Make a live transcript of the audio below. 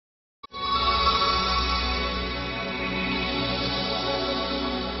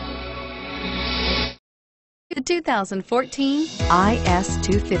2014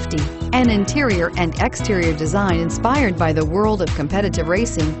 IS250. An interior and exterior design inspired by the world of competitive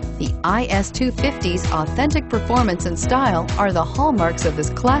racing, the IS250's authentic performance and style are the hallmarks of this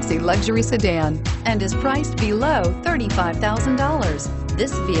classy luxury sedan and is priced below $35,000.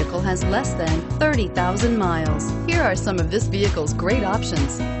 This vehicle has less than 30,000 miles. Here are some of this vehicle's great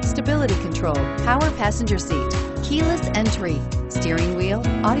options: stability control, power passenger seat, keyless entry, steering wheel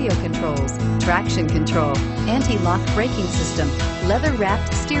audio controls, traction control, anti-lock braking system,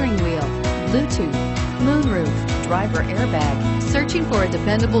 leather-wrapped steering wheel, Bluetooth, moonroof, driver airbag. Searching for a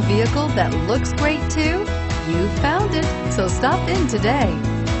dependable vehicle that looks great too? You found it, so stop in today.